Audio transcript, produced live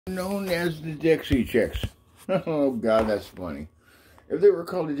Known as the Dixie Chicks. Oh, God, that's funny. If they were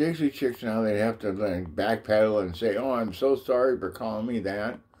called the Dixie Chicks now, they'd have to like backpedal and say, oh, I'm so sorry for calling me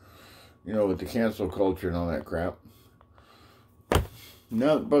that. You know, with the cancel culture and all that crap.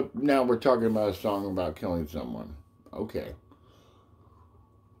 No, but now we're talking about a song about killing someone. Okay.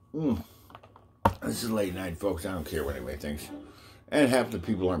 This is late night, folks. I don't care what anybody thinks. And half the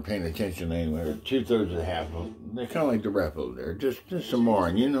people aren't paying attention anyway. Or 2/3 of the half of them. They're kind of like the rep over there. Just some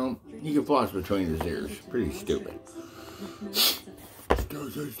moron, you know. You can floss between his ears. Pretty stupid. Stupid.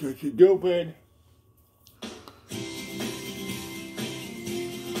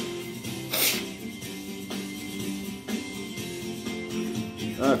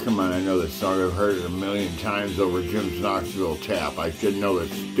 Oh, come on, I know this song. I've heard it a million times over Jim's Knoxville tap. I should know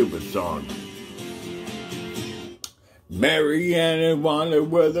this stupid song. Mary and Wanda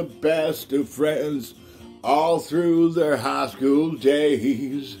were the best of friends all through their high school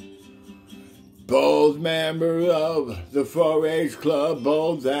days. Both members of the 4-H club,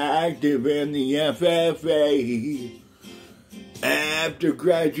 both active in the FFA. After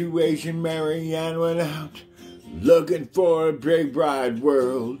graduation, Mary Ann went out looking for a big bright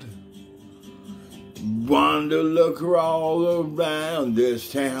world. Wanda looked all around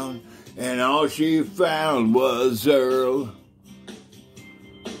this town, and all she found was Earl.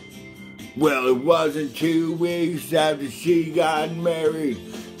 Well, it wasn't 2 weeks after she got married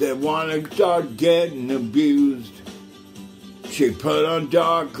that Wanda started getting abused. She put on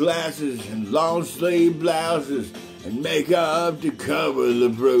dark glasses and long sleeve blouses and makeup to cover the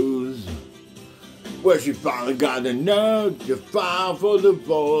bruise. Well, she finally got the nerve to file for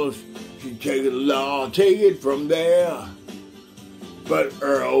divorce. She'd take the law, take it from there. But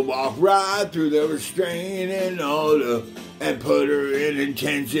Earl walked right through the restraining order and put her in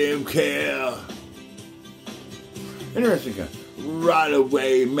intensive care. Interesting. Right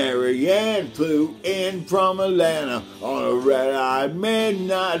away, Mary Ann flew in from Atlanta on a red-eyed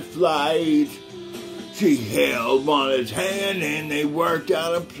midnight flight. She held Wanda's hand and they worked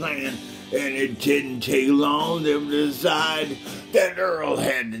out a plan. And it didn't take long to decide that Earl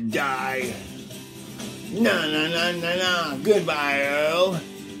had to die. No, goodbye, Earl.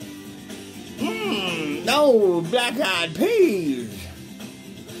 No, black-eyed peas.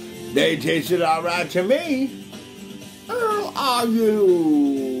 They tasted all right to me. Earl, are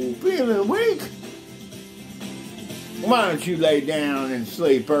you feeling weak? Why don't you lay down and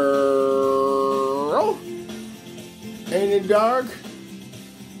sleep, Earl? Ain't it dark?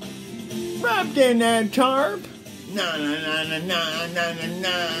 Wrapped in that tarp.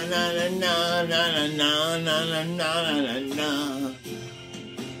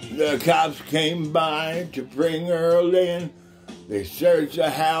 The cops came by to bring Earl in. They searched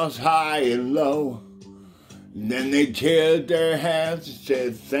the house high and low. Then they tipped their hats and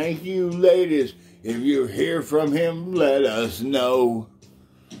said, thank you, ladies. If you hear from him, let us know.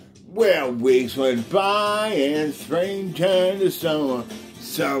 Well, weeks went by and spring turned to summer.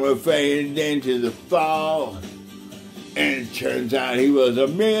 Summer faded into the fall. And it turns out he was a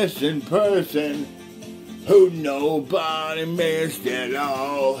missing person who nobody missed at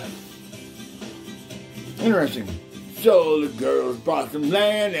all. Interesting. So the girls bought some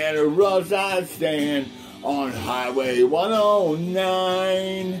land at a roadside stand on Highway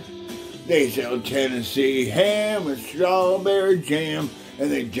 109. They sell Tennessee ham and strawberry jam,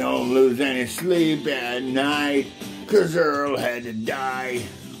 and they don't lose any sleep at night, 'cause Earl had to die.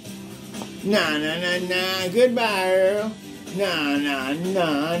 Goodbye, Earl.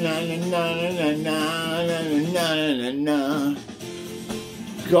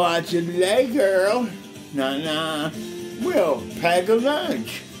 Go out to the lake, Earl. We'll pack a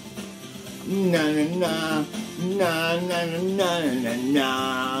lunch.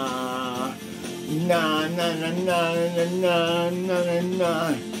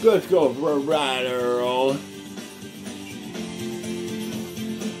 Let's go for a ride, Earl.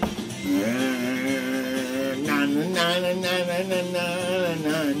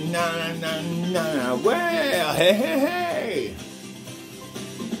 Well, hey.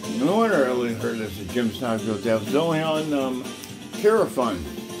 No wonder I only heard this at Jim's Knoxville Tap. It's only on Carafun.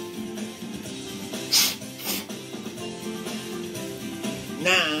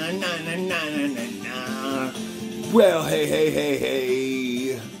 Well,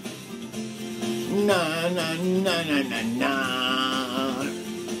 hey.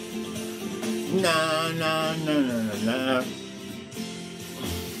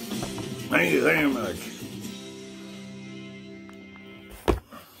 Thank you very much.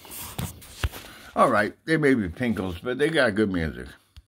 All right, they may be pinkles, but they got good music.